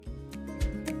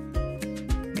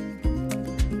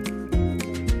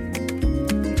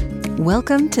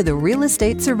Welcome to the Real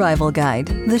Estate Survival Guide,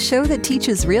 the show that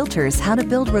teaches realtors how to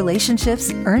build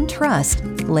relationships, earn trust,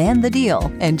 land the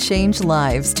deal, and change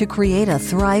lives to create a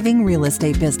thriving real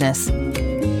estate business.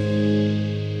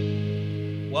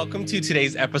 Welcome to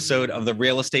today's episode of the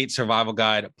Real Estate Survival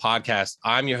Guide podcast.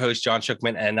 I'm your host, John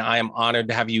Shookman, and I am honored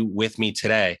to have you with me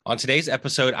today. On today's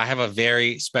episode, I have a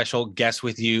very special guest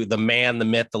with you, the man, the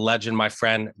myth, the legend, my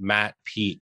friend, Matt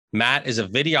Peet. Matt is a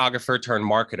videographer turned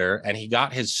marketer, and he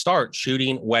got his start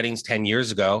shooting weddings 10 years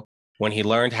ago when he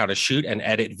learned how to shoot and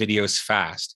edit videos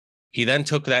fast. He then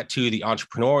took that to the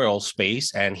entrepreneurial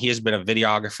space, and he has been a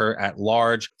videographer at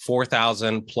large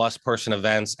 4,000 plus person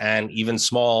events and even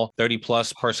small 30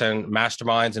 plus person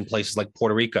masterminds in places like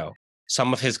Puerto Rico.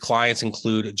 Some of his clients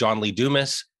include John Lee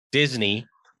Dumas, Disney,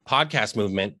 Podcast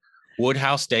Movement,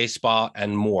 Woodhouse Day Spa,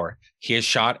 and more. He has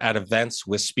shot at events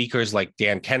with speakers like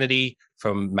Dan Kennedy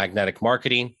from Magnetic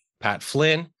Marketing, Pat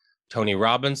Flynn, Tony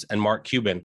Robbins, and Mark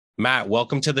Cuban. Matt,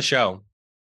 welcome to the show.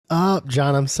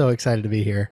 John, I'm so excited to be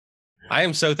here. I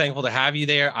am so thankful to have you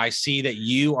there. I see that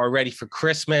you are ready for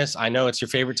Christmas. I know it's your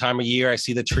favorite time of year. I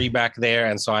see the tree back there,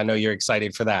 and so I know you're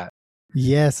excited for that.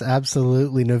 Yes,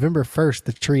 absolutely. November 1st,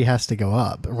 the tree has to go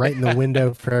up right in the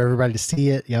window for everybody to see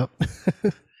it. Yep.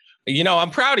 You know, I'm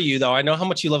proud of you, though. I know how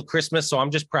much you love Christmas, so I'm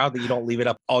just proud that you don't leave it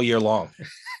up all year long.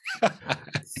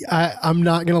 I'm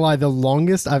not going to lie. The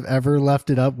longest I've ever left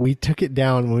it up, we took it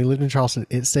down when we lived in Charleston.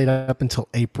 It stayed up until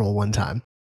April one time.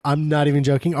 I'm not even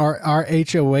joking. Our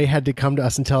HOA had to come to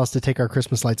us and tell us to take our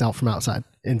Christmas lights out from outside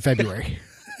in February.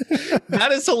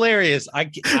 That is hilarious. I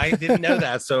didn't know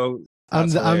that. So I'm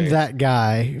that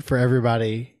guy for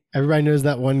everybody. Everybody knows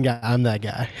that one guy. I'm that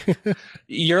guy.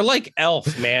 You're like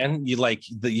Elf, man. You like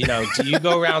do you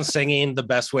go around singing the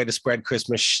best way to spread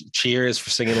Christmas cheer is for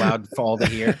singing loud for all to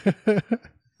hear?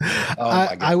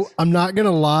 I'm not going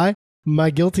to lie. My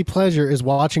guilty pleasure is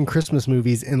watching Christmas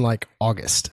movies in like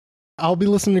August. I'll be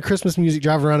listening to Christmas music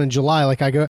driving around in July. Like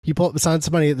you pull up beside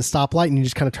somebody at the stoplight and you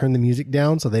just kind of turn the music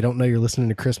down so they don't know you're listening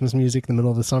to Christmas music in the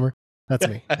middle of the summer. That's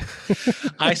me.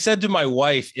 I said to my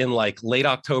wife in like late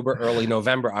October, early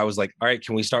November, I was like, all right,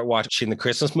 can we start watching the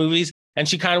Christmas movies? And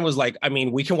she kind of was like, I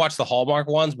mean, we can watch the Hallmark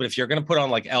ones, but if you're going to put on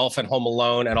like Elf and Home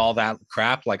Alone and all that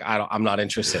crap, like I'm not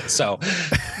interested. So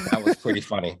that was pretty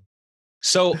funny.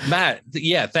 So Matt,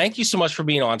 yeah, thank you so much for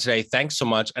being on today. Thanks so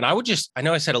much. And I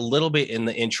know I said a little bit in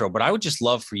the intro, but I would just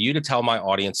love for you to tell my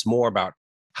audience more about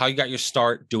how you got your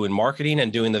start doing marketing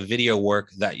and doing the video work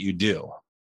that you do.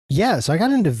 Yeah, so I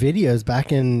got into videos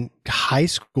back in high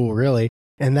school, really,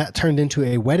 and that turned into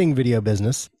a wedding video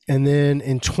business. And then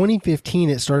in 2015,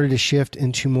 it started to shift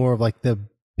into more of like the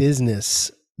business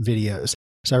videos.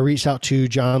 So I reached out to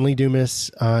John Lee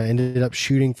Dumas, ended up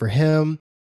shooting for him,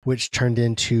 which turned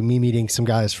into me meeting some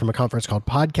guys from a conference called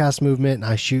Podcast Movement. And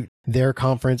I shoot their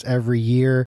conference every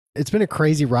year. It's been a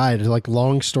crazy ride. Like,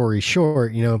 long story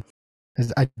short,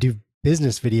 I do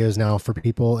business videos now for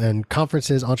people and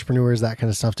conferences, entrepreneurs, that kind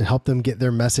of stuff to help them get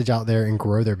their message out there and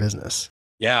grow their business.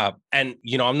 Yeah. And,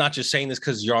 I'm not just saying this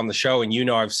because you're on the show and,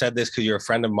 I've said this because you're a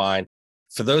friend of mine.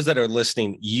 For those that are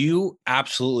listening, you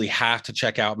absolutely have to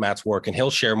check out Matt's work, and he'll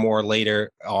share more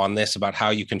later on this about how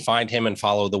you can find him and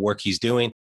follow the work he's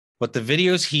doing. But the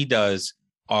videos he does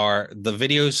are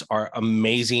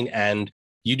amazing, and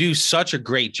you do such a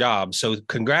great job. So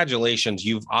congratulations.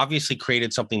 You've obviously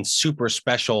created something super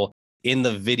special in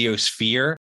the video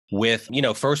sphere with,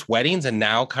 first weddings and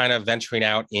now kind of venturing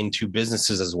out into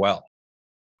businesses as well.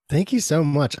 Thank you so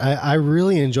much. I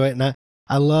really enjoy it. And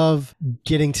I love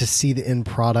getting to see the end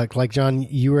product. Like, John,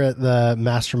 you were at the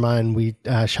mastermind we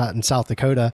shot in South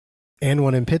Dakota and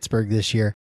one in Pittsburgh this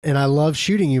year. And I love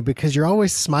shooting you because you're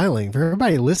always smiling. For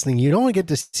everybody listening, you don't get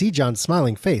to see John's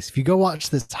smiling face. If you go watch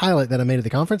this highlight that I made at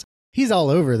the conference, he's all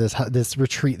over this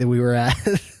retreat that we were at.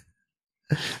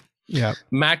 Yeah.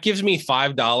 Matt gives me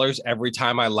 $5 every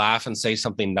time I laugh and say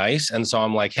something nice. And so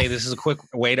I'm like, hey, this is a quick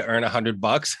way to earn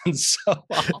 $100. And so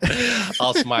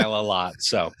I'll smile a lot.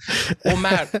 So, well,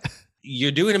 Matt,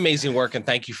 you're doing amazing work, and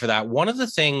thank you for that. One of the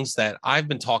things that I've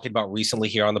been talking about recently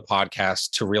here on the podcast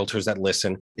to realtors that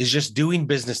listen is just doing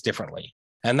business differently.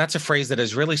 And that's a phrase that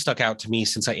has really stuck out to me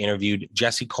since I interviewed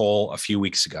Jesse Cole a few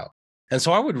weeks ago. And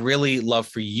so I would really love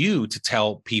for you to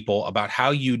tell people about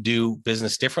how you do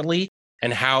business differently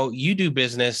and how you do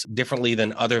business differently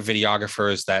than other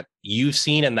videographers that you've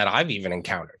seen and that I've even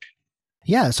encountered.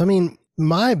 Yeah. So,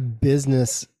 my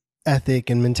business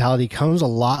ethic and mentality comes a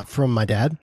lot from my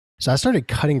dad. So I started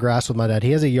cutting grass with my dad.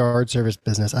 He has a yard service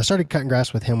business. I started cutting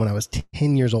grass with him when I was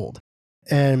 10 years old.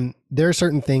 And there are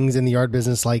certain things in the yard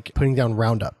business, like putting down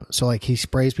Roundup. So like he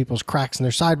sprays people's cracks in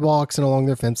their sidewalks and along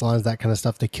their fence lines, that kind of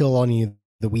stuff to kill any of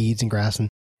the weeds and grass. And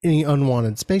any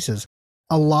unwanted spaces.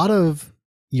 A lot of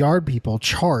yard people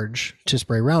charge to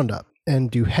spray Roundup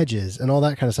and do hedges and all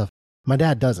that kind of stuff. My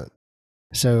dad doesn't.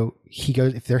 So he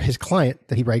goes, if they're his client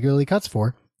that he regularly cuts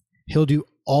for, he'll do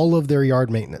all of their yard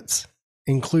maintenance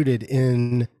included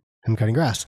in him cutting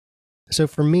grass. So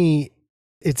for me,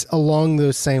 it's along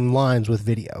those same lines with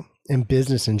video and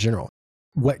business in general.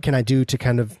 What can I do to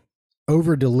kind of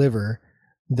over deliver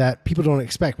that people don't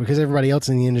expect because everybody else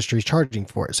in the industry is charging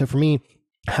for it? So for me,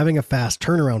 having a fast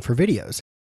turnaround for videos,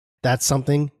 that's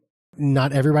something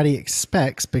not everybody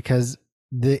expects because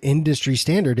the industry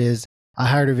standard is I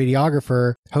hired a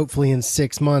videographer. Hopefully in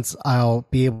 6 months, I'll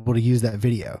be able to use that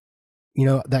video. You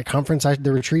know, that conference,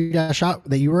 the retreat I shot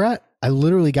that you were at, I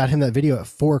literally got him that video at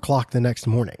 4:00 the next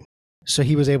morning. So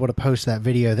he was able to post that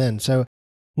video then. So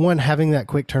one, having that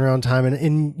quick turnaround time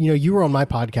and you know, you were on my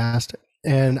podcast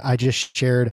and I just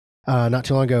shared not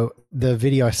too long ago, the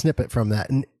video, a snippet from that.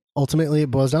 And ultimately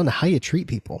it boils down to how you treat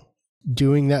people,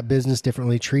 doing that business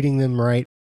differently, treating them right,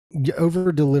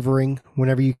 over delivering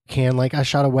whenever you can. Like I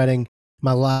shot a wedding,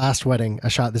 my last wedding I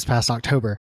shot this past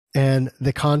October, and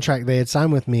the contract they had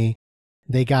signed with me,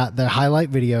 they got the highlight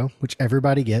video, which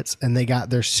everybody gets, and they got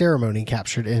their ceremony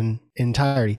captured in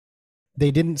entirety.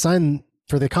 They didn't sign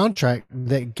for the contract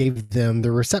that gave them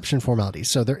the reception formalities.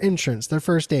 So their entrance, their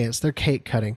first dance, their cake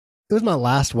cutting. It was my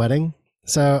last wedding,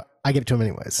 so I gave it to them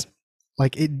anyways.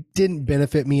 Like it didn't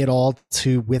benefit me at all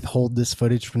to withhold this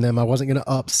footage from them. I wasn't going to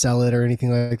upsell it or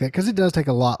anything like that because it does take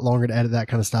a lot longer to edit that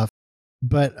kind of stuff.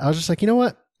 But I was just like, you know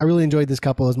what? I really enjoyed this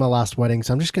couple. It was my last wedding,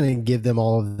 so I'm just going to give them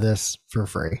all of this for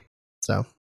free. So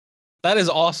that is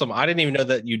awesome. I didn't even know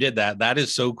that you did that. That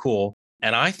is so cool.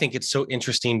 And I think it's so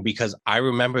interesting because I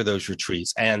remember those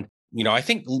retreats. And, you know, I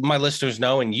think my listeners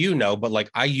know and you know, but like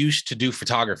I used to do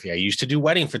photography. I used to do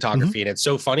wedding photography. Mm-hmm. And it's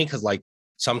so funny because like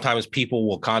sometimes people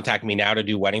will contact me now to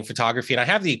do wedding photography and I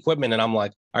have the equipment and I'm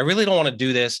like, I really don't want to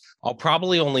do this. I'll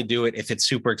probably only do it if it's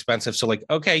super expensive. So like,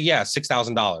 okay, yeah,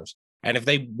 $6,000. And if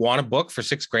they want to book for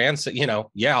 $6,000, so, you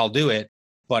know, yeah, I'll do it.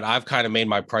 But I've kind of made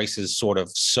my prices sort of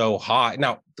so high.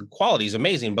 Now, the quality is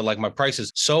amazing, but like my price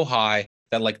is so high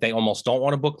that like they almost don't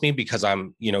want to book me because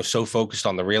I'm, you know, so focused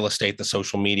on the real estate, the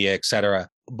social media, et cetera.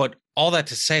 But all that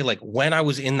to say, like when I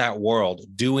was in that world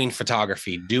doing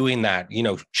photography, doing that, you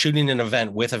know, shooting an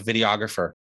event with a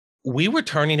videographer, we were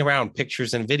turning around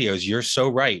pictures and videos. You're so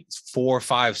right. 4,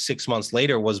 5, 6 months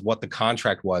later was what the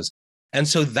contract was. And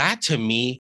so that to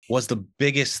me was the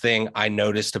biggest thing I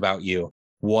noticed about you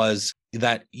was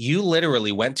that you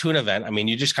literally went to an event. I mean,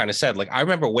 you just kind of said, like, I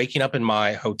remember waking up in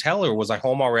my hotel or was I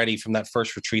home already from that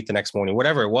first retreat the next morning,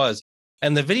 whatever it was.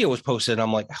 And the video was posted and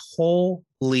I'm like,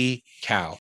 holy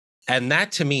cow. And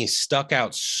that to me stuck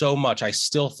out so much. I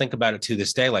still think about it to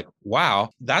this day. Like, wow,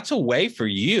 that's a way for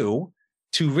you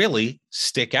to really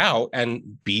stick out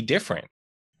and be different.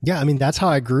 Yeah. I mean, that's how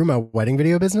I grew my wedding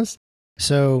video business.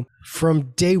 So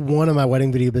from day one of my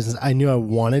wedding video business, I knew I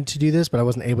wanted to do this, but I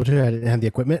wasn't able to. I didn't have the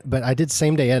equipment, but I did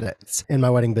same day edits in my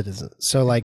wedding business. So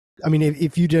like, I mean,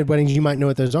 if you did weddings, you might know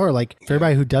what those are. Like for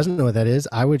everybody who doesn't know what that is,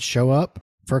 I would show up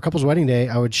for a couple's wedding day.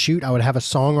 I would shoot, I would have a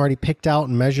song already picked out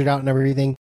and measured out and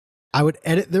everything. I would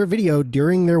edit their video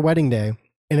during their wedding day.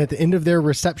 And at the end of their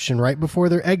reception, right before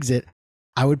their exit,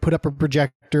 I would put up a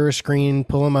projector, a screen,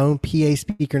 pull in my own PA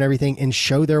speaker and everything and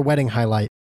show their wedding highlight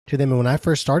to them. And when I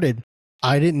first started,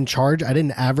 I didn't charge. I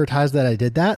didn't advertise that I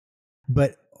did that,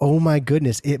 but oh my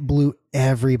goodness, it blew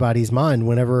everybody's mind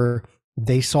whenever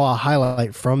they saw a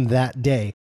highlight from that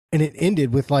day. And it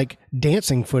ended with like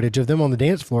dancing footage of them on the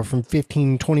dance floor from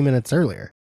 15, 20 minutes earlier.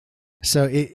 So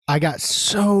I got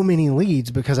so many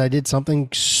leads because I did something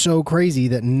so crazy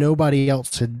that nobody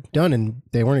else had done and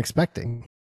they weren't expecting.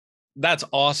 That's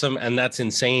awesome. And that's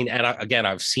insane. And again,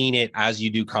 I've seen it as you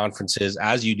do conferences,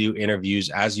 as you do interviews,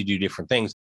 as you do different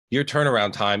things. Your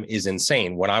turnaround time is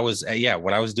insane. When I was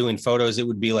doing photos, it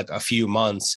would be like a few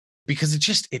months because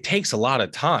it takes a lot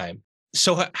of time.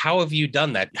 So how have you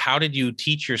done that? How did you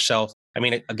teach yourself? I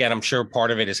mean, again, I'm sure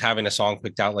part of it is having a song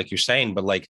picked out like you're saying, but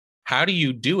like, how do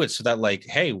you do it so that like,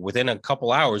 hey, within a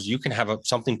couple hours, you can have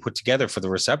something put together for the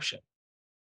reception?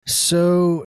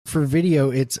 So for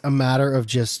video, it's a matter of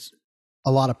just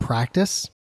a lot of practice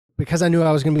because I knew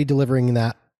I was going to be delivering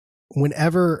that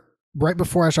whenever, right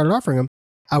before I started offering them,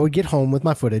 I would get home with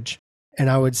my footage and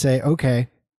I would say, okay,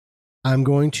 I'm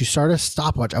going to start a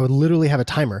stopwatch. I would literally have a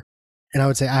timer and I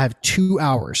would say, I have 2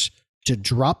 hours to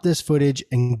drop this footage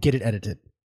and get it edited.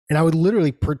 And I would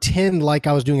literally pretend like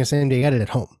I was doing a same day edit at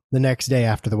home the next day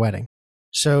after the wedding.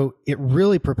 So it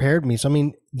really prepared me. So, I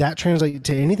mean, that translates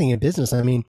to anything in business. I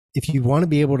mean, if you want to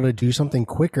be able to do something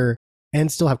quicker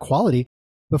and still have quality,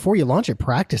 before you launch it,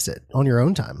 practice it on your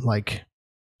own time. Like,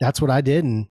 that's what I did.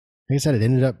 And like I said, it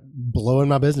ended up blowing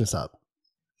my business up.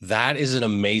 That is an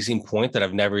amazing point that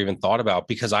I've never even thought about,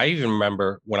 because I even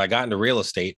remember when I got into real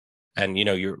estate and,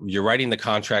 you're writing the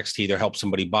contracts to either help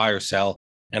somebody buy or sell.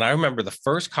 And I remember the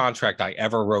first contract I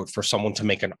ever wrote for someone to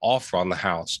make an offer on the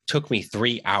house took me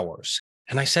 3 hours.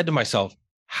 And I said to myself,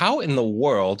 how in the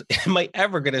world am I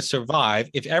ever going to survive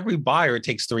if every buyer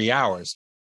takes 3 hours?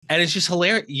 And it's just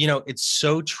hilarious. It's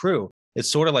so true. It's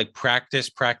sort of like practice,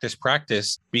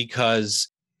 because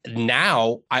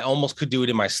now I almost could do it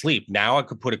in my sleep. Now I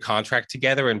could put a contract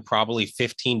together in probably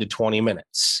 15 to 20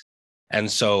 minutes.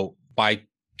 And so by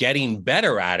getting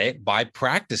better at it, by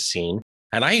practicing,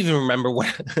 and I even remember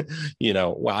when,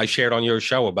 I shared on your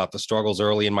show about the struggles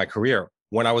early in my career.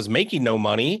 When I was making no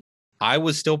money, I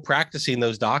was still practicing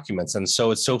those documents. And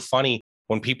so it's so funny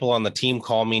when people on the team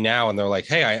call me now and they're like,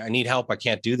 hey, I need help. I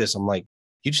can't do this. I'm like,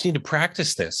 you just need to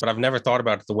practice this. But I've never thought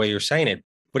about it the way you're saying it.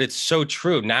 But it's so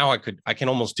true. Now I can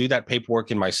almost do that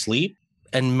paperwork in my sleep.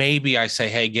 And maybe I say,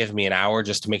 hey, give me an hour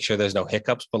just to make sure there's no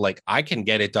hiccups. But like, I can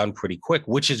get it done pretty quick,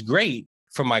 which is great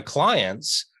for my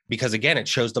clients, because again, it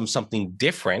shows them something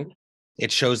different.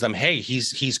 It shows them, hey,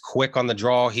 he's quick on the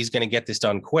draw. He's going to get this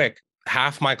done quick.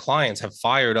 Half my clients have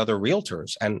fired other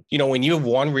realtors. And, when you have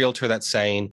one realtor that's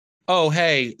saying, oh,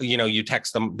 hey, you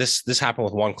text them. This happened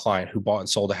with one client who bought and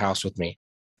sold a house with me.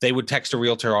 They would text a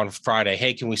realtor on Friday,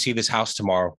 hey, can we see this house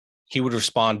tomorrow? He would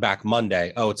respond back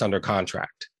Monday, oh, it's under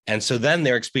contract. And so then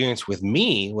their experience with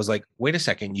me was like, wait a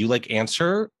second, you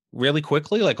answer really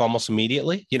quickly, almost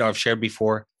immediately. I've shared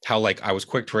before how I was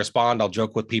quick to respond. I'll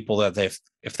joke with people that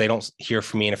if they don't hear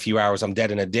from me in a few hours, I'm dead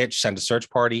in a ditch, send a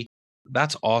search party.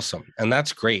 That's awesome. And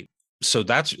that's great. So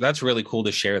that's really cool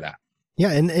to share that.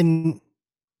 Yeah. And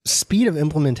speed of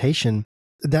implementation,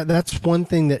 that's one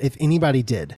thing that if anybody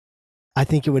did, I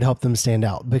think it would help them stand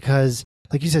out, because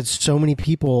like you said, so many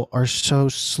people are so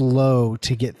slow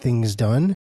to get things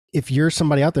done. If you're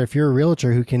somebody out there, if you're a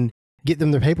realtor who can get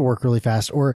them their paperwork really fast,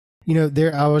 or,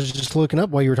 I was just looking up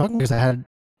while you were talking because I had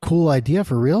a cool idea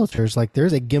for realtors.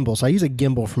 There's a gimbal. So I use a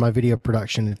gimbal for my video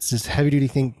production. It's this heavy duty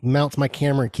thing, mounts my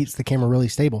camera and keeps the camera really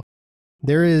stable.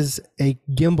 There is a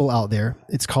gimbal out there.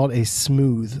 It's called a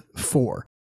Smooth 4,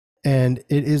 and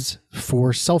it is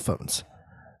for cell phones.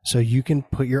 So you can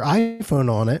put your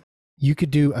iPhone on it. You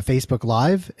could do a Facebook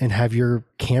Live and have your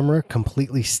camera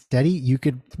completely steady. You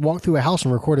could walk through a house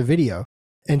and record a video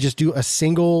and just do a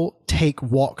single take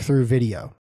walkthrough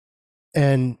video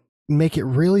and make it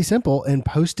really simple and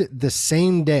post it the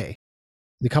same day.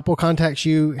 The couple contacts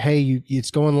you, hey,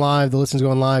 it's going live, the listing's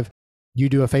going live. You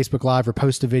do a Facebook Live or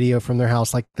post a video from their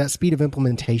house. That speed of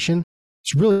implementation,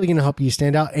 it's really going to help you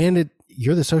stand out. And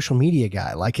you're the social media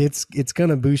guy. It's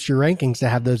going to boost your rankings to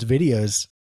have those videos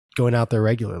going out there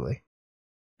regularly.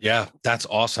 Yeah, that's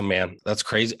awesome, man. That's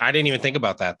crazy. I didn't even think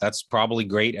about that. That's probably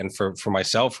great. And for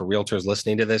myself, for realtors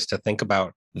listening to this, to think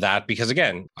about that, because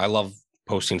again, I love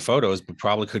posting photos, but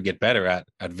probably could get better at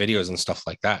videos and stuff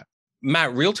like that.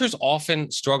 Matt, realtors often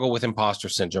struggle with imposter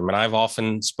syndrome. And I've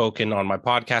often spoken on my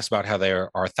podcast about how there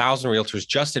are 1,000 realtors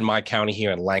just in my county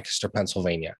here in Lancaster,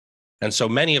 Pennsylvania. And so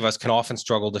many of us can often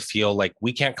struggle to feel like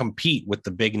we can't compete with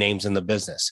the big names in the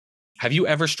business. Have you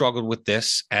ever struggled with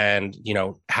this? And,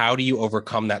 how do you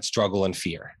overcome that struggle and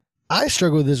fear? I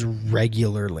struggle with this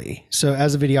regularly. So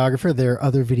as a videographer, there are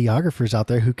other videographers out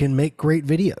there who can make great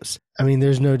videos. I mean,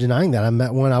 there's no denying that. I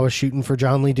met one, I was shooting for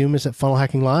John Lee Dumas at Funnel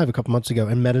Hacking Live a couple months ago,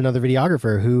 and met another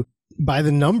videographer who, by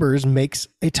the numbers, makes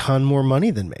a ton more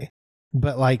money than me.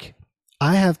 But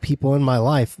I have people in my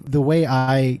life. The way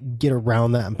I get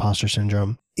around that imposter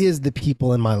syndrome is the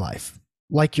people in my life,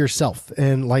 like yourself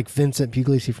and like Vincent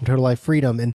Puglisi from Total Life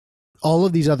Freedom and all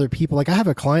of these other people. I have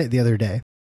a client the other day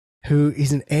who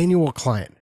is an annual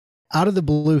client. Out of the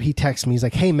blue, he texts me. He's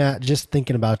like, hey, Matt, just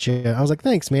thinking about you. I was like,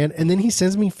 thanks, man. And then he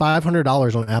sends me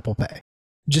 $500 on Apple Pay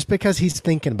just because he's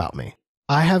thinking about me.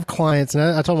 I have clients, and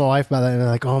I told my wife about that, and they're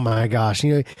like, oh my gosh,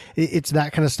 it's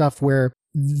that kind of stuff where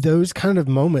those kind of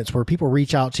moments where people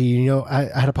reach out to you. I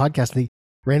had a podcast, they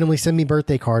randomly send me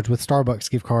birthday cards with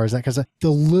Starbucks gift cards, that kind of stuff. The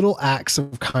little acts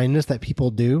of kindness that people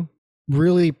do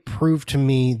really prove to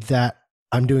me that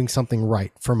I'm doing something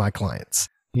right for my clients.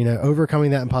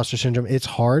 Overcoming that imposter syndrome, it's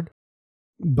hard.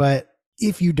 But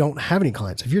if you don't have any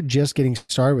clients, if you're just getting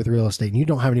started with real estate and you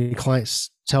don't have any clients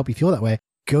to help you feel that way,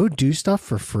 go do stuff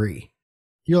for free.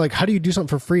 You're like, how do you do something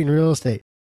for free in real estate?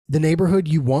 The neighborhood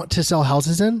you want to sell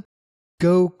houses in,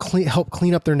 go help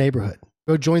clean up their neighborhood.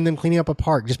 Go join them cleaning up a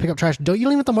park. Just pick up trash. You don't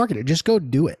even have to market it. Just go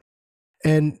do it.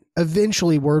 And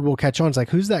eventually word will catch on. It's like,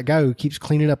 who's that guy who keeps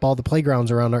cleaning up all the playgrounds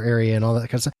around our area and all that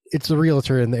kind of stuff? It's the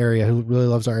realtor in the area who really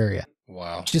loves our area.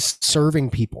 Wow. Just serving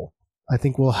people, I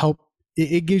think, will help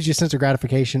it gives you a sense of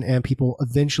gratification, and people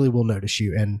eventually will notice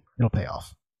you and it'll pay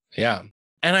off. Yeah.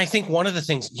 And I think one of the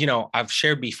things, I've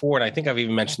shared before, and I think I've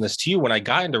even mentioned this to you, when I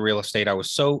got into real estate, I was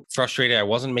so frustrated. I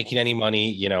wasn't making any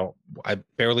money. I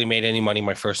barely made any money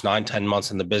my first 9-10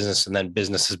 months in the business. And then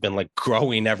business has been like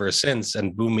growing ever since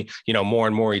and booming, more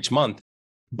and more each month.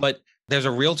 But there's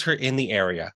a realtor in the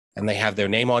area and they have their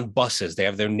name on buses. They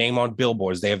have their name on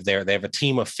billboards. They have a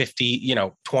team of 50,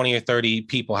 20 or 30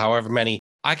 people, however many.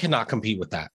 I cannot compete with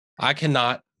that. I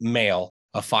cannot mail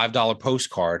a $5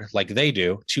 postcard like they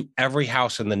do to every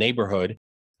house in the neighborhood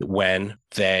when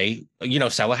they,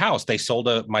 sell a house. They sold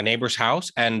my neighbor's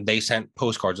house and they sent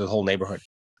postcards to the whole neighborhood.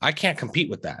 I can't compete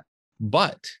with that.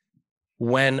 But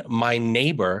when my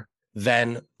neighbor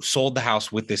then sold the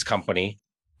house with this company,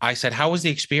 I said, how was the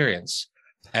experience?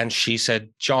 And she said,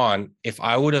 John, if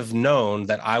I would have known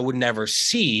that I would never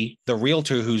see the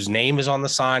realtor whose name is on the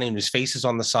sign and whose face is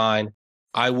on the sign,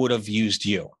 I would have used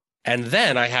you. And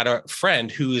then I had a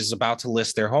friend who is about to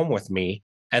list their home with me,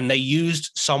 and they used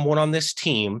someone on this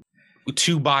team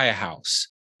to buy a house.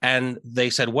 And they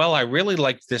said, well, I really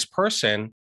liked this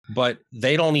person, but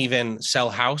they don't even sell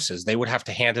houses. They would have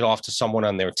to hand it off to someone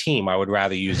on their team. I would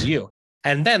rather use you.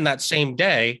 And then that same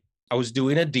day, I was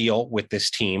doing a deal with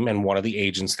this team and one of the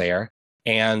agents there.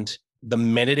 And the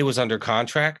minute it was under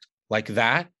contract like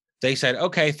that, they said,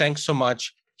 okay, thanks so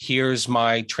much. Here's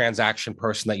my transaction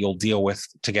person that you'll deal with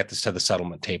to get this to the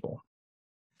settlement table.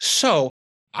 So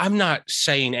I'm not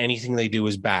saying anything they do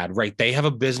is bad, right? They have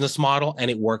a business model and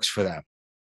it works for them.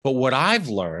 But what I've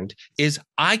learned is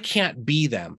I can't be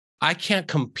them. I can't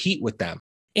compete with them.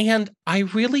 And I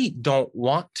really don't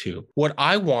want to. What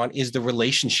I want is the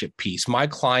relationship piece. My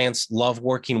clients love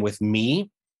working with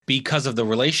me because of the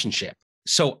relationship.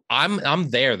 So I'm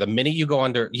there. The minute you go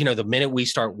under, the minute we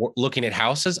start looking at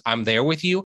houses, I'm there with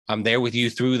you. I'm there with you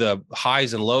through the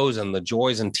highs and lows and the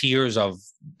joys and tears of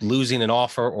losing an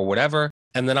offer or whatever.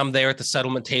 And then I'm there at the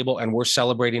settlement table and we're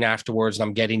celebrating afterwards and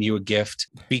I'm getting you a gift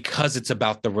because it's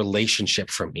about the relationship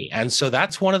for me. And so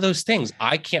that's one of those things.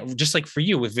 I can't, just like for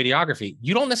you with videography,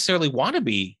 you don't necessarily want to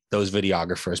be those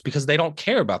videographers because they don't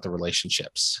care about the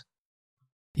relationships.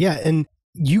 Yeah. And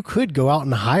you could go out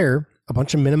and hire a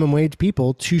bunch of minimum wage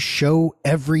people to show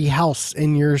every house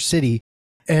in your city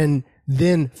and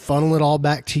then funnel it all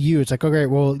back to you. It's like, okay,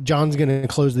 well, John's going to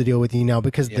close the deal with you now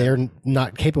because they're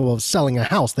not capable of selling a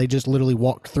house. They just literally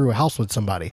walked through a house with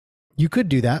somebody. You could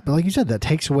do that, but like you said, that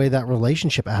takes away that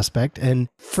relationship aspect. And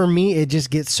for me, it just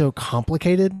gets so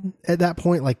complicated at that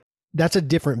point. Like that's a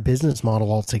different business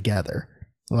model altogether.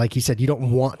 Like you said, you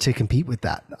don't want to compete with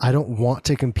that. I don't want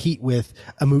to compete with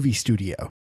a movie studio.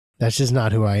 That's just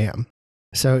not who I am.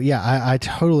 So yeah, I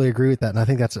totally agree with that. And I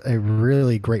think that's a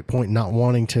really great point, not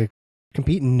wanting to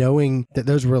compete and knowing that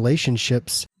those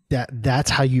relationships, that's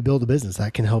how you build a business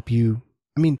that can help you.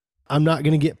 I mean, I'm not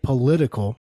going to get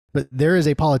political, but there is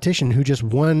a politician who just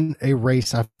won a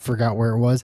race. I forgot where it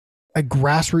was, a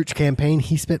grassroots campaign.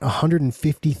 He spent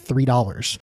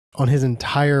 $153 on his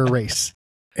entire race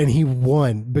and he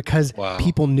won because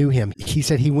people knew him. He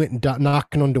said he went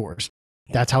knocking on doors.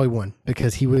 That's how he won,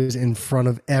 because he was in front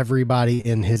of everybody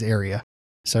in his area.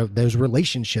 So those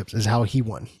relationships is how he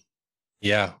won.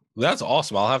 Yeah, that's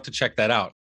awesome. I'll have to check that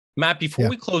out. Matt, before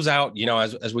we close out,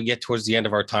 as we get towards the end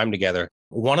of our time together,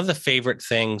 one of the favorite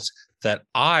things that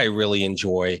I really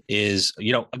enjoy is,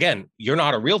 again, you're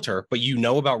not a realtor, but you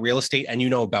know about real estate and you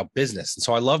know about business. And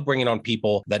so I love bringing on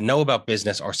people that know about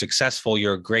business, are successful.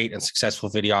 You're a great and successful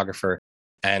videographer.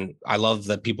 And I love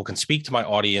that people can speak to my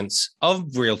audience of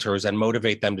realtors and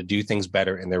motivate them to do things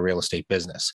better in their real estate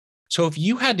business. So if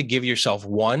you had to give yourself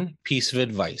one piece of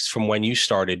advice from when you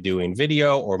started doing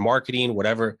video or marketing,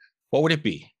 whatever, what would it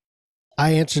be?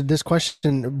 I answered this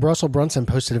question. Russell Brunson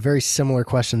posted a very similar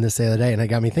question this the other day, and it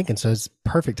got me thinking. So it's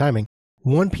perfect timing.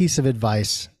 One piece of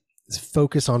advice is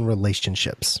focus on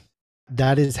relationships.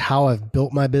 That is how I've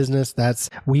built my business.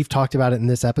 We've talked about it in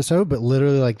this episode, but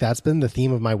literally that's been the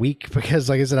theme of my week because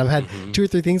like I said, I've had 2 or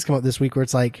 3 things come up this week where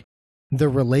it's like the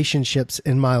relationships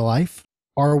in my life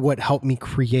are what helped me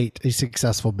create a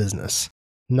successful business,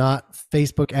 not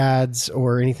Facebook ads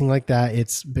or anything like that.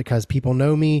 It's because people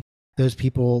know me, those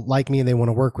people like me and they want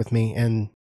to work with me. And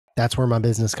that's where my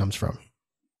business comes from.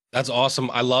 That's awesome.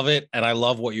 I love it. And I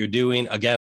love what you're doing.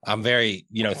 Again, I'm very,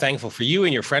 thankful for you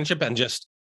and your friendship and just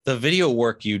the video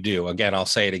work you do. Again, I'll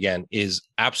say it again, is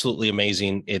absolutely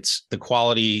amazing. The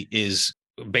quality is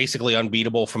basically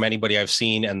unbeatable from anybody I've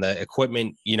seen, and the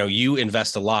equipment, you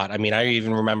invest a lot. I mean, I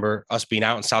even remember us being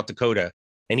out in South Dakota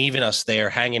and even us there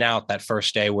hanging out that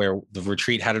first day where the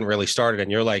retreat hadn't really started.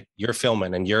 And you're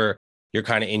filming and you're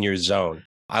kind of in your zone.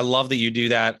 I love that you do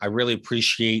that. I really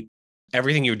appreciate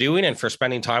everything you're doing and for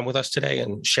spending time with us today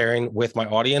and sharing with my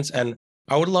audience. And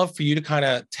I would love for you to kind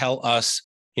of tell us,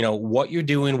 what you're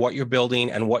doing, what you're building,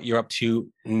 and what you're up to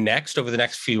next over the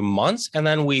next few months. And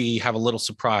then we have a little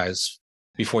surprise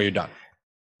before you're done.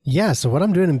 Yeah. So what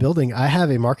I'm doing and building, I have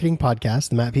a marketing podcast,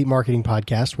 the Matt Pete Marketing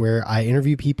Podcast, where I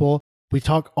interview people. We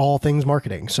talk all things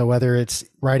marketing. So whether it's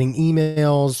writing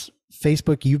emails,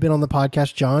 Facebook, you've been on the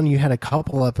podcast, John, you had a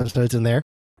couple episodes in there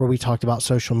where we talked about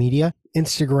social media,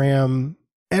 Instagram,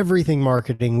 everything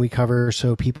marketing we cover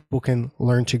so people can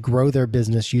learn to grow their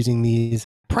business using these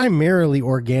primarily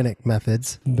organic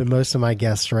methods, but most of my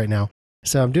guests right now.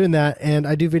 So I'm doing that, and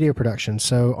I do video production.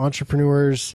 So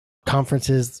entrepreneurs,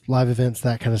 conferences, live events,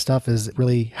 that kind of stuff is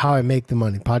really how I make the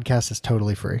money. Podcast is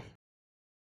totally free.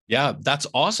 Yeah, that's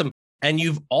awesome. And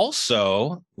you've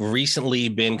also recently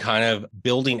been kind of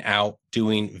building out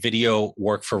doing video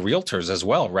work for realtors as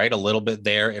well, right? A little bit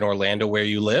there in Orlando where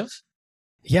you live.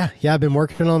 Yeah. I've been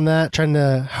working on that, trying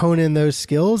to hone in those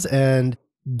skills and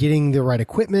getting the right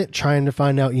equipment, trying to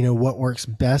find out, what works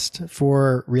best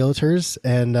for realtors.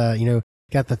 And,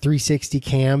 got the 360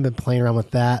 cam, been playing around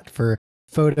with that for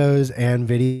photos and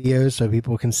videos so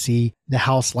people can see the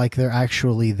house like they're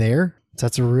actually there. So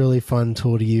that's a really fun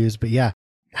tool to use. But yeah,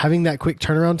 having that quick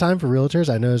turnaround time for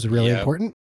realtors, I know is really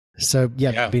important. So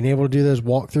being able to do those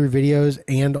walkthrough videos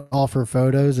and offer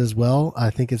photos as well,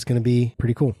 I think it's going to be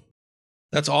pretty cool.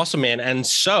 That's awesome, man. And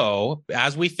so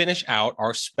as we finish out,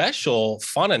 our special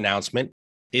fun announcement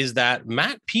is that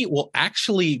Matt Pete will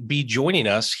actually be joining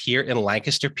us here in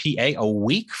Lancaster, PA a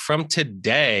week from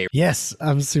today. Yes,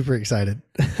 I'm super excited.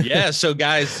 Yeah. So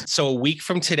guys, a week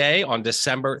from today on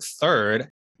December 3rd,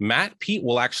 Matt Pete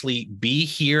will actually be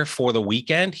here for the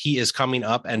weekend. He is coming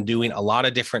up and doing a lot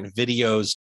of different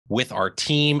videos with our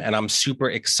team, and I'm super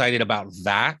excited about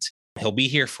that. He'll be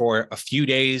here for a few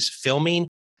days filming.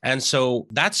 And so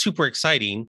that's super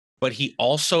exciting, but he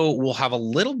also will have a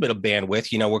little bit of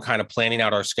bandwidth. We're kind of planning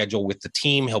out our schedule with the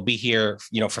team. He'll be here,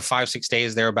 for 5-6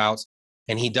 days thereabouts.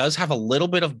 And he does have a little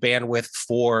bit of bandwidth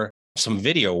for some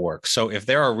video work. So if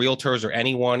there are realtors or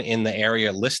anyone in the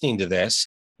area listening to this,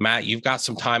 Matt, you've got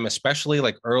some time, especially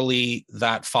like early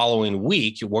that following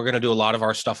week. We're going to do a lot of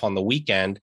our stuff on the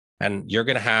weekend, and you're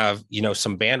going to have,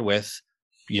 some bandwidth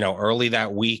early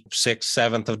that week, 6th,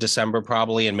 7th of December,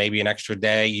 probably, and maybe an extra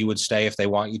day you would stay if they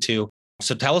want you to.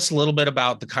 So tell us a little bit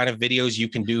about the kind of videos you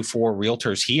can do for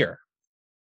realtors here.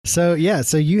 So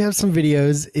you have some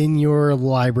videos in your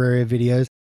library of videos,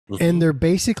 and they're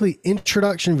basically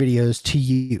introduction videos to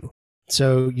you.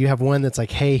 So you have one that's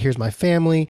like, hey, here's my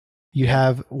family. You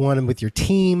have one with your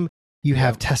team. You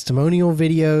have testimonial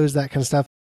videos, that kind of stuff.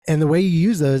 And the way you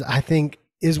use those, I think,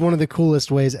 is one of the coolest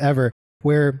ways ever,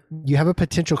 where you have a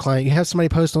potential client, you have somebody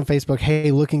post on Facebook,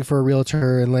 hey, looking for a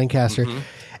realtor in Lancaster,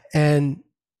 and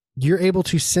you're able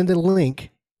to send a link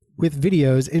with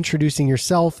videos introducing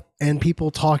yourself and people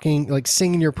talking, like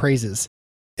singing your praises.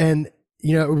 And,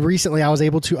 recently I was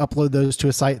able to upload those to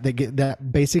a site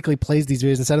that basically plays these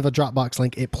videos. Instead of a Dropbox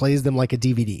link, it plays them like a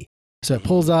DVD. So it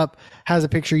pulls up, has a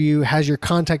picture of you, has your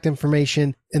contact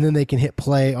information, and then they can hit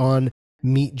play on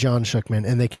Meet John Shookman,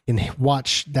 and they can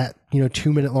watch that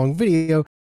 2-minute long video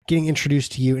getting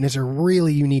introduced to you. And it's a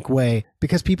really unique way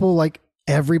because people, like,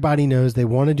 everybody knows they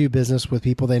want to do business with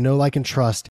people they know, like, and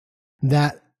trust.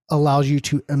 That allows you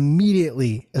to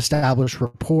immediately establish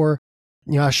rapport.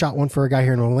 I shot one for a guy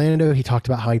here in Orlando. He talked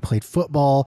about how he played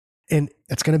football, and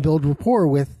it's going to build rapport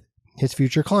with his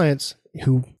future clients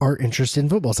who are interested in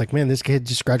football. It's like, man, this kid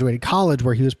just graduated college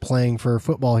where he was playing for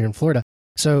football here in Florida.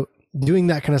 So doing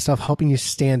that kind of stuff, helping you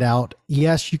stand out.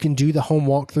 Yes, you can do the home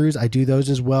walkthroughs. I do those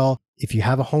as well. If you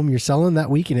have a home you're selling that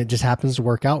week and it just happens to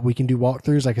work out, we can do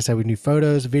walkthroughs. Like I said, we can do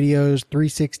photos, videos,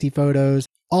 360 photos,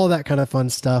 all that kind of fun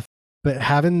stuff. But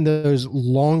having those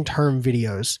long-term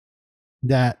videos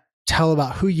that tell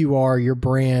about who you are, your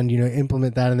brand,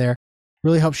 implement that in there,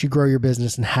 really helps you grow your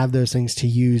business and have those things to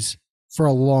use for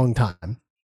a long time.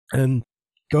 And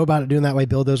go about it doing that way,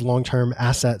 build those long-term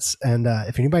assets. And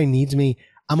if anybody needs me,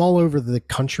 I'm all over the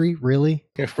country, really.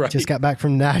 Right. Just got back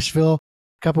from Nashville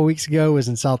a couple of weeks ago, was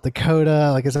in South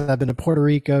Dakota. Like I said, I've been to Puerto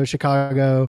Rico,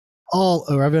 Chicago, all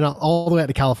over. I've been all the way out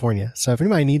to California. So if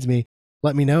anybody needs me,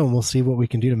 let me know and we'll see what we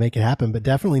can do to make it happen. But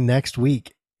definitely next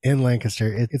week in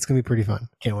Lancaster, it's going to be pretty fun.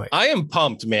 Can't wait. I am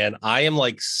pumped, man. I am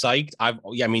like psyched.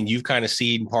 You've kind of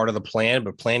seen part of the plan,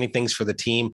 but planning things for the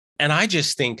team. And I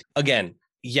just think, again,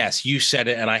 yes, you said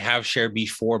it and I have shared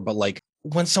before, but like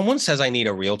when someone says I need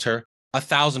a realtor,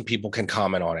 1,000 people can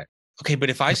comment on it. Okay, but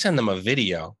if I send them a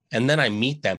video and then I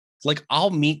meet them, like I'll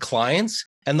meet clients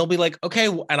And they'll be like, okay.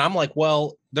 And I'm like,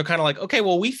 well, they're kind of like, okay,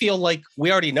 well, we feel like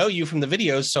we already know you from the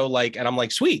videos. So like, and I'm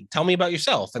like, sweet, tell me about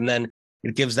yourself. And then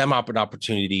it gives them an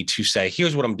opportunity to say,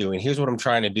 here's what I'm doing. Here's what I'm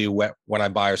trying to do when I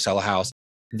buy or sell a house.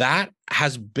 That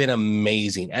has been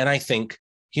amazing. And I think,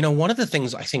 one of the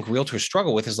things I think realtors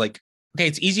struggle with is like, okay,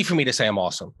 it's easy for me to say I'm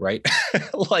awesome, right?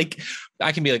 Like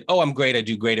I can be like, oh, I'm great. I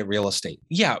do great at real estate.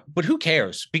 Yeah, but who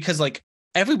cares? Because like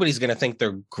everybody's going to think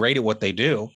they're great at what they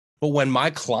do. But when my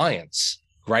clients,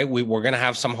 right, we're going to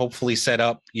have some hopefully set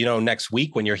up, next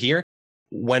week when you're here.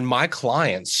 When my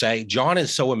clients say, John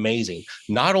is so amazing,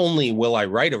 not only will I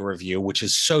write a review, which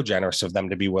is so generous of them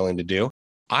to be willing to do,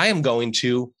 I am going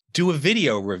to do a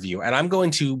video review and I'm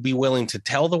going to be willing to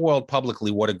tell the world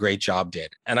publicly what a great job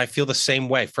did. And I feel the same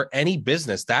way for any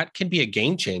business. That can be a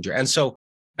game changer. And so,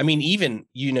 I mean, even,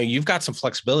 you've got some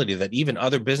flexibility that even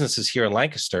other businesses here in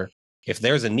Lancaster, if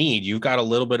there's a need, you've got a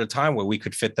little bit of time where we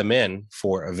could fit them in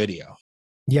for a video.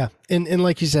 Yeah. And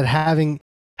like you said, having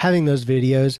those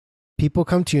videos, people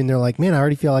come to you and they're like, man, I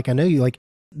already feel like I know you. Like,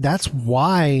 that's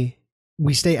why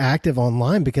we stay active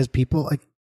online, because people like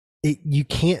you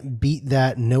can't beat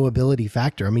that knowability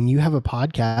factor. I mean, you have a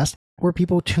podcast where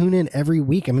people tune in every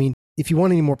week. I mean, if you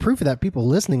want any more proof of that, people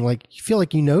listening, like you feel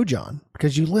like you know John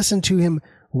because you listen to him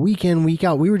week in, week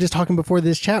out. We were just talking before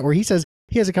this chat where he says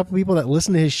he has a couple of people that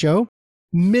listen to his show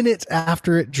minutes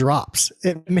after it drops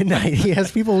at midnight. He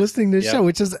has people listening to the show,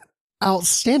 which is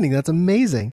outstanding. That's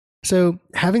amazing. So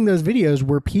having those videos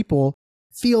where people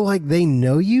feel like they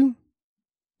know you,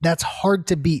 that's hard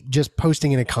to beat just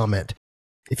posting in a comment.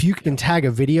 If you can tag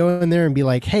a video in there and be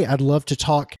like, hey, I'd love to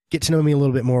talk, get to know me a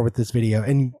little bit more with this video,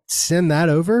 and send that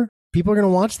over, people are going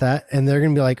to watch that and they're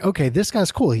going to be like, okay, this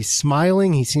guy's cool. He's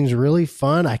smiling. He seems really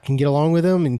fun. I can get along with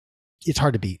him. And it's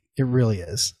hard to beat. It really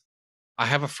is. I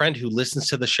have a friend who listens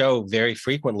to the show very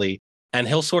frequently, and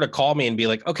he'll sort of call me and be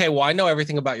like, okay, well, I know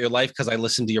everything about your life because I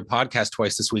listened to your podcast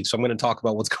twice this week. So I'm going to talk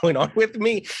about what's going on with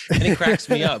me. And it cracks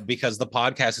me up because the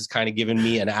podcast has kind of given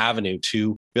me an avenue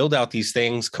to build out these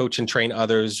things, coach and train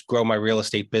others, grow my real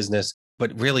estate business.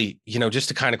 But really, just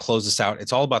to kind of close this out,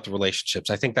 it's all about the relationships.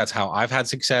 I think that's how I've had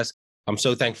success. I'm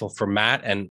so thankful for Matt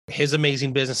and his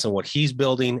amazing business and what he's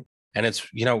building. And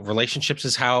it's, relationships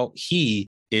is how he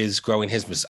is growing his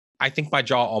business. I think my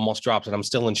jaw almost dropped and I'm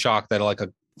still in shock that like a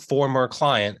former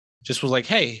client just was like,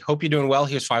 hey, hope you're doing well.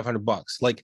 Here's $500.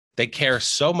 Like they care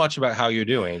so much about how you're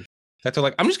doing that they're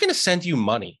like, I'm just going to send you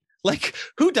money. Like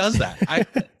who does that?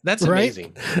 That's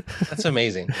amazing. Right? That's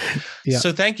amazing. Yeah.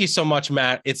 So thank you so much,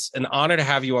 Matt. It's an honor to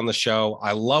have you on the show.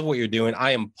 I love what you're doing.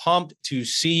 I am pumped to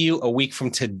see you a week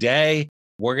from today.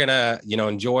 We're going to,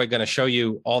 going to show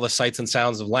you all the sights and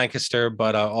sounds of Lancaster,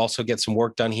 but also get some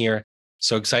work done here.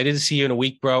 So excited to see you in a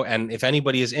week, bro. And if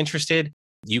anybody is interested,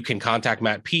 you can contact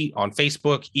Matt Peat on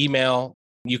Facebook, email.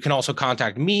 You can also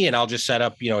contact me and I'll just set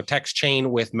up, a text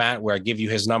chain with Matt where I give you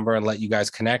his number and let you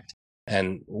guys connect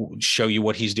and show you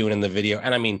what he's doing in the video.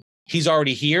 And I mean, he's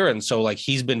already here. And so like,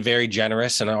 he's been very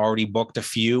generous and I already booked a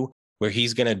few where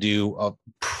he's going to do a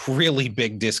really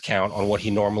big discount on what he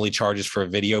normally charges for a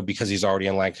video because he's already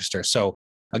in Lancaster. So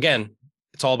again,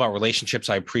 it's all about relationships.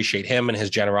 I appreciate him and his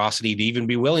generosity to even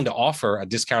be willing to offer a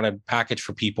discounted package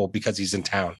for people because he's in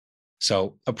town.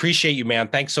 So appreciate you, man.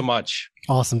 Thanks so much.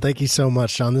 Awesome. Thank you so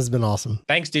much, Sean. This has been awesome.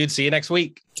 Thanks, dude. See you next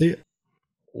week. See you.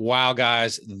 Wow,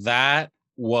 guys. That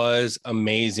was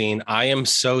amazing. I am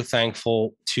so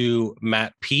thankful to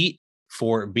Matt Peat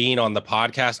for being on the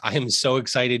podcast. I am so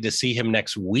excited to see him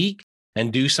next week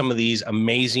and do some of these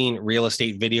amazing real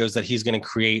estate videos that he's going to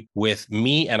create with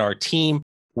me and our team.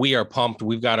 We are pumped.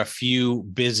 We've got a few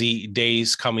busy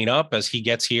days coming up as he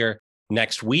gets here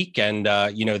next week. And,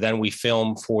 then we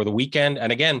film for the weekend.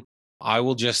 And again, I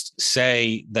will just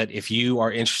say that if you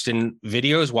are interested in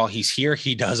videos while he's here,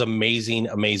 he does amazing,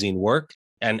 amazing work.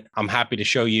 And I'm happy to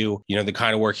show you, the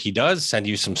kind of work he does, send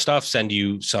you some stuff, send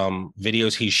you some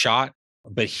videos he shot,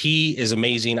 but he is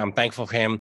amazing. I'm thankful for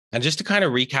him. And just to kind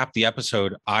of recap the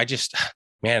episode,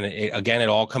 it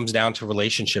all comes down to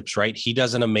relationships, right? He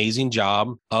does an amazing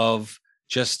job of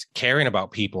just caring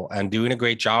about people and doing a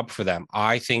great job for them.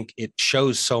 I think it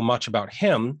shows so much about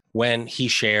him when he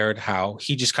shared how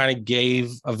he just kind of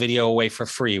gave a video away for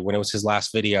free when it was his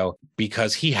last video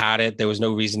because he had it. There was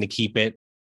no reason to keep it.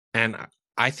 And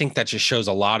I think that just shows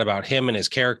a lot about him and his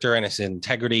character and his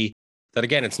integrity. That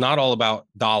again, it's not all about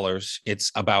dollars.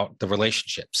 It's about the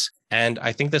relationships. And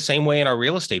I think the same way in our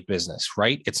real estate business,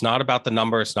 right? It's not about the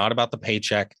number. It's not about the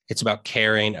paycheck. It's about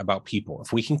caring about people.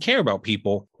 If we can care about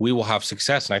people, we will have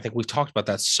success. And I think we've talked about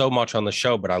that so much on the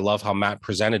show, but I love how Matt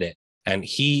presented it. And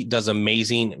he does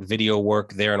amazing video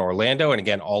work there in Orlando. And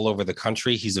again, all over the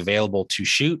country, he's available to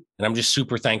shoot. And I'm just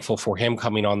super thankful for him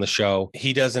coming on the show.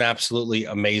 He does an absolutely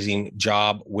amazing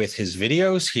job with his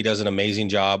videos. He does an amazing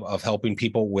job of helping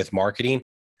people with marketing.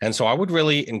 And so I would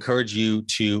really encourage you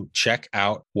to check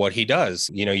out what he does.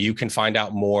 You can find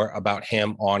out more about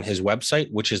him on his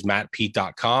website, which is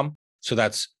mattpeet.com. So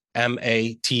that's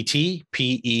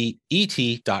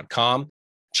mattpeet.com.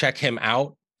 Check him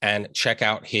out and check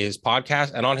out his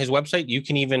podcast. And on his website, you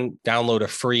can even download a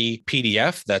free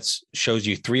PDF that shows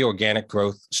you 3 organic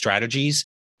growth strategies.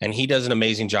 And he does an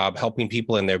amazing job helping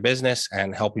people in their business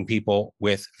and helping people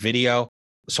with video.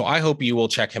 So I hope you will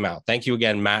check him out. Thank you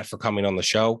again, Matt, for coming on the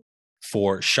show,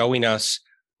 for showing us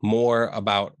more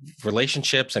about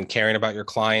relationships and caring about your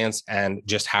clients and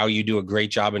just how you do a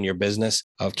great job in your business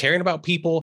of caring about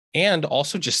people. And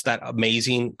also just that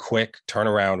amazing quick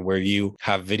turnaround where you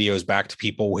have videos back to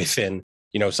people within,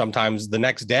 sometimes the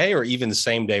next day or even the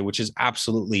same day, which is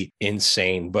absolutely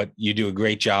insane. But you do a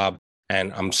great job.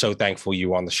 And I'm so thankful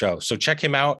you on the show. So check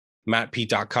him out,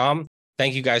 mattpeet.com.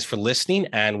 Thank you guys for listening.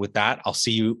 And with that, I'll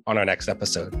see you on our next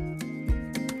episode.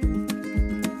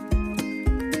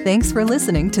 Thanks for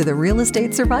listening to the Real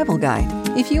Estate Survival Guide.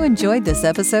 If you enjoyed this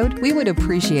episode, we would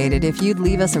appreciate it if you'd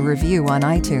leave us a review on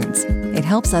iTunes. It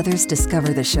helps others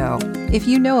discover the show. If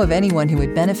you know of anyone who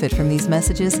would benefit from these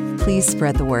messages, please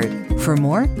spread the word. For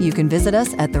more, you can visit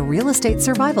us at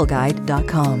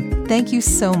therealestatesurvivalguide.com. Thank you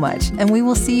so much, and we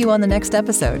will see you on the next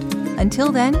episode.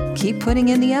 Until then, keep putting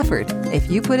in the effort.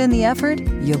 If you put in the effort,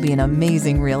 you'll be an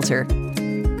amazing realtor.